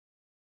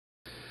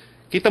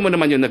Kita mo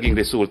naman yung naging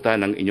resulta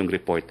ng inyong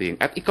reporting.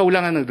 At ikaw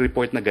lang ang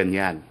nag-report na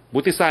ganyan.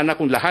 Buti sana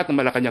kung lahat ng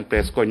Malacanang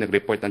press corps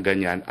nag-report ng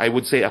ganyan, I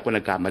would say ako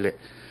nagkamali.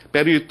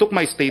 Pero you took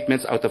my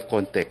statements out of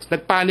context.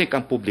 Nagpanik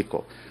ang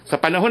publiko.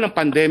 Sa panahon ng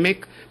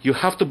pandemic, you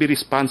have to be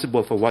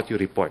responsible for what you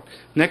report.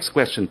 Next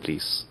question,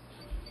 please.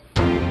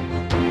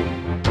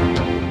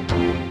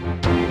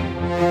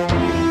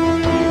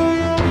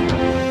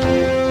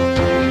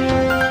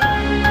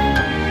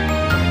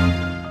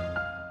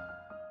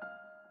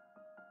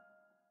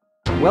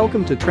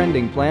 Welcome to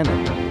Trending Planet.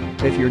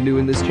 If you're new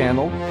in this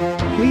channel,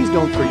 please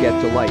don't forget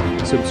to like,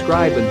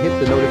 subscribe and hit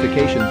the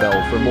notification bell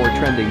for more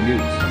trending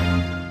news.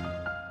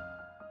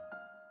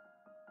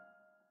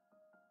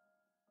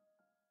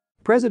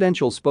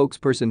 Presidential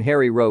spokesperson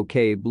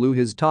ROQUE blew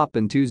his top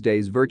in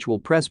Tuesday's virtual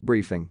press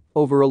briefing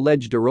over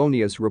alleged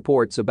erroneous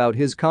reports about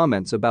his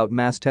comments about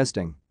mass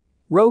testing.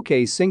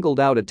 ROQUE singled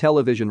out a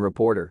television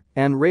reporter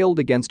and railed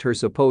against her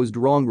supposed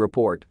wrong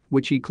report,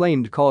 which he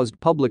claimed caused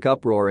public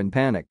uproar and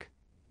panic.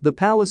 The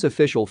palace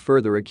official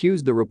further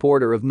accused the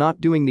reporter of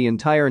not doing the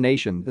entire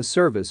nation a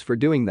service for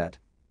doing that.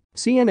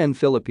 CNN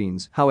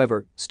Philippines,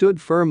 however, stood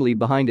firmly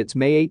behind its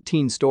May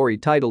 18 story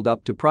titled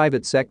 "Up to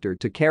Private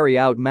Sector to Carry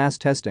Out Mass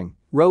Testing,"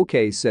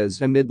 ROQUE says,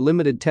 amid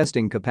limited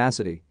testing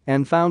capacity,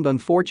 and found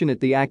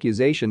unfortunate the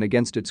accusation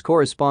against its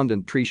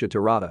correspondent Trisha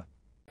Tirada.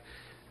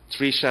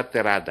 Trisha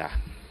Tirada.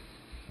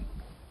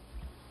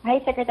 Hi,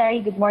 Secretary.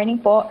 Good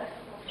morning po.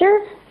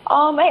 Sir,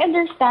 I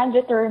understand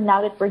the term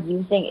now that we're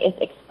using is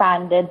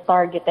expanded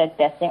targeted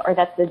testing, or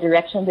that's the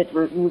direction that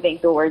we're moving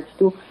towards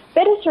to.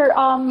 Pero sir,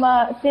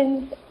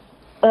 since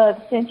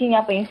yun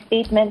nga po yung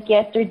statement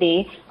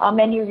yesterday,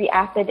 many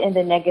reacted in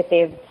the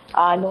negative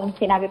nung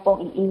sinabi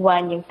pong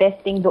iiwan yung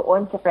testing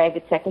doon sa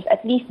private sectors,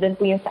 at least doon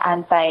po yung sa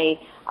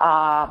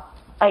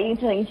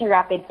yung sa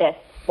rapid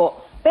test po.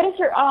 Pero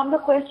sir,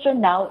 the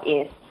question now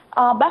is,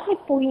 bakit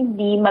po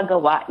hindi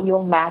magawa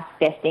yung mass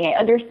testing? I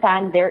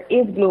understand there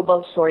is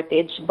global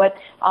shortage, but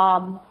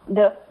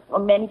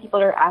many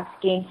people are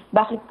asking,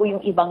 bakit po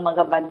yung ibang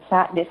mga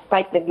bansa,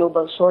 despite the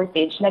global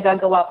shortage,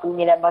 nagagawa po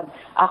nila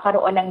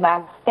magkaroon ng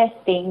mass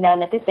testing na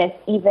natitest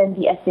even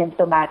the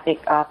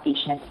asymptomatic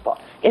patients po?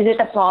 Is it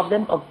a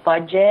problem of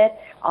budget,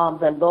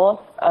 the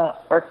laws,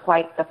 or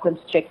quite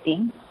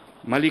constricting?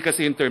 Mali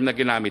kasi yung term na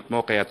ginamit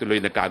mo, kaya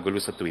tuloy nagkagulo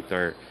sa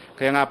Twitter.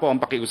 Kaya nga po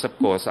ang pakiusap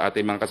ko sa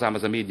ating mga kasama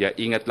sa media,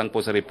 ingat lang po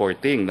sa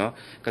reporting, no?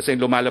 Kasi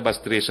lumalabas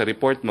sa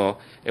report mo,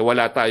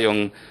 wala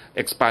tayong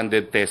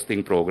expanded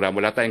testing program,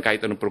 wala tayong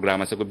kahit anong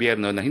programa sa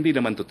gobyerno na hindi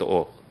naman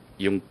totoo.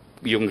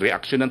 Yung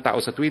reaction ng tao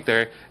sa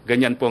Twitter,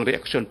 ganyan po ang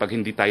reaction pag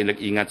hindi tayo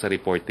nag-ingat sa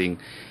reporting.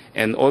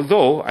 And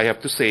although, I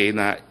have to say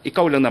na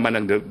ikaw lang naman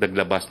ang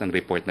naglabas ng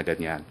report na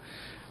ganyan.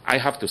 I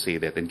have to say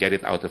that and get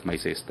it out of my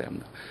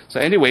system.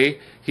 So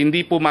anyway,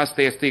 hindi po mass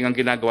testing ang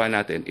ginagawa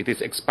natin. It is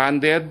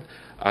expanded,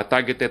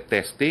 targeted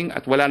testing,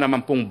 at wala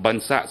naman pong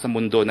bansa sa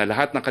mundo na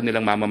lahat ng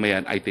kanilang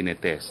mamamayan ay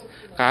tinetest.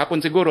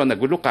 Kahapon siguro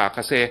nagulo ka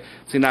kasi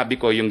sinabi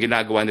ko yung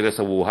ginagawa nila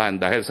sa Wuhan.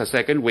 Dahil sa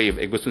second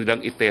wave, gusto nilang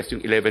itest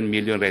yung 11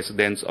 million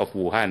residents of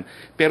Wuhan.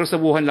 Pero sa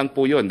Wuhan lang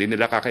po yun. Hindi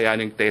nila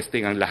kakayaning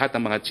testing ang lahat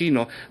ng mga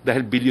Chino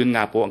dahil billion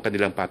nga po ang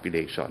kanilang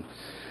population.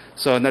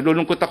 So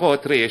nalulungkot ako,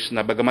 Trish,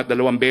 na bagamat 2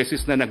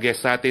 beses na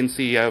nag-guest sa atin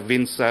si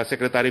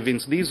Secretary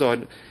Vince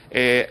Dizon,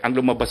 ang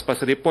lumabas pa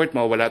sa report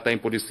mo, wala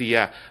tayong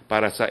polisiya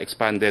para sa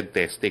expanded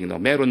testing. No?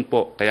 Meron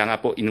po, kaya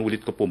nga po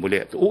inuulit ko po muli.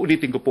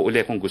 Uulitin ko po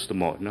uli kung gusto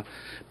mo. No?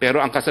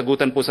 Pero ang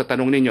kasagutan po sa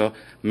tanong ninyo,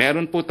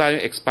 meron po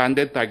tayong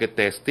expanded target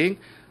testing.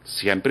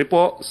 Siyempre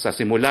po, sa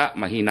simula,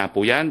 mahina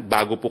po yan.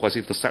 Bago po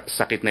kasi itong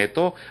sakit na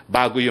ito.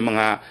 Bago yung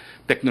mga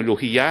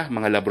teknolohiya,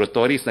 mga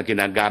laboratories na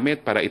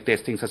ginagamit para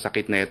i-testing sa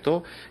sakit na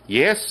ito.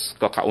 Yes,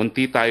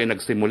 kakaunti tayo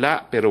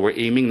nagsimula, pero we're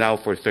aiming now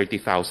for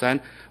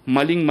 30,000.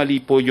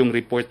 Maling-mali po yung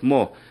report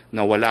mo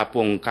na wala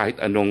pong kahit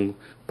anong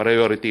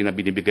priority na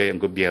binibigay ang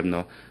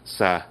gobyerno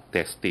sa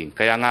testing.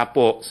 Kaya nga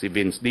po, si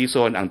Vince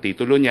Dizon, ang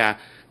titulo niya,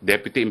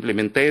 Deputy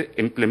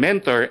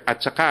Implementer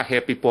at saka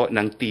happy po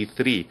ng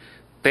T3.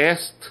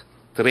 Test,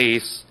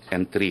 trace,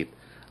 and treat.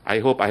 I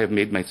hope I have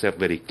made myself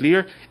very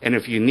clear. And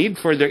if you need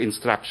further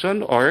instruction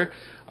or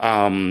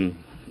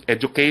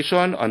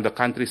education on the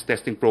country's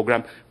testing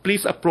program,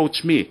 please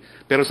approach me.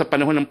 Pero sa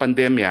panahon ng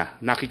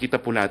pandemya,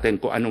 nakikita po natin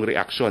kung anong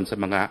reaksyon sa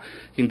mga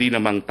hindi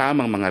namang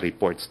tamang mga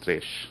reports,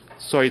 Trish.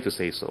 Sorry to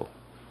say so.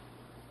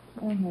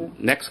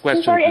 Next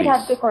question, sorry, please.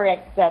 I have to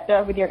correct that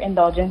with your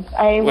indulgence.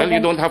 Well, you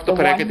don't have to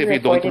correct it if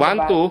you don't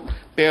want to,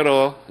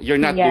 pero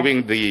you're not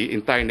doing the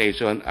entire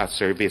nation a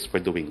service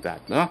for doing that,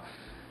 no?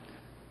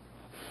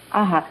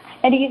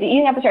 And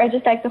yun nga po, sir, I'd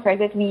just like to correct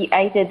that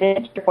I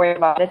didn't report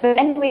about it. But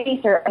anyway,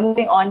 sir,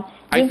 moving on.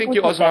 I think you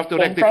also have to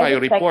rectify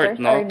your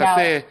report, no?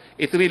 Kasi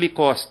it really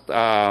caused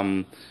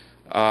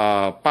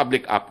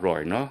public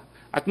uproar, no?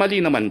 At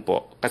mali naman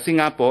po. Kasi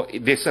nga po,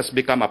 this has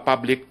become a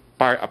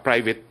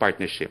private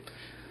partnership.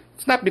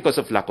 It's not because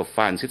of lack of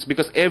funds. It's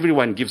because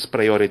everyone gives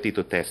priority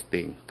to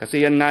testing.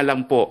 Kasi yan nga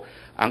lang po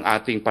ang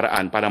ating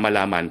paraan para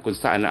malaman kung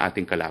saan ang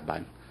ating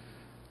kalaban.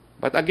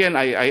 But again,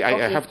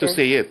 I have to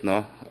say it,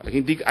 no?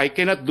 I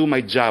cannot do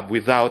my job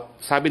without,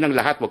 sabi ng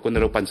lahat, wag ko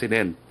na raw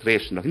pansinin,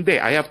 Trish, no? Hindi,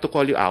 I have to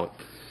call you out.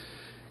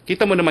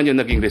 Kita mo naman yung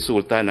naging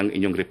resulta ng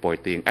inyong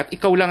reporting. At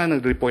ikaw lang ang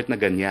nag-report na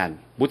ganyan.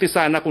 Buti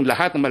sana kung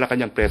lahat ng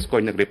Malacanang press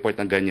corps nag-report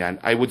ng ganyan,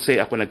 I would say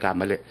ako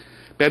nagkamali.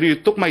 Pero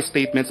you took my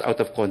statements out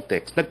of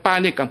context.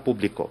 Nagpanik ang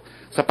publiko.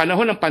 Sa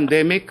panahon ng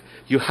pandemic,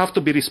 you have to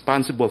be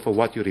responsible for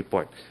what you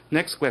report.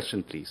 Next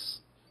question,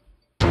 please.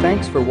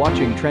 Thanks for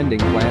watching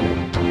Trending Planet.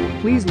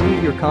 Please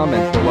leave your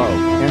comments below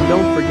and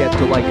don't forget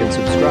to like and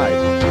subscribe.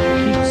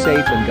 Keep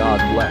safe and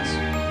God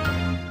bless.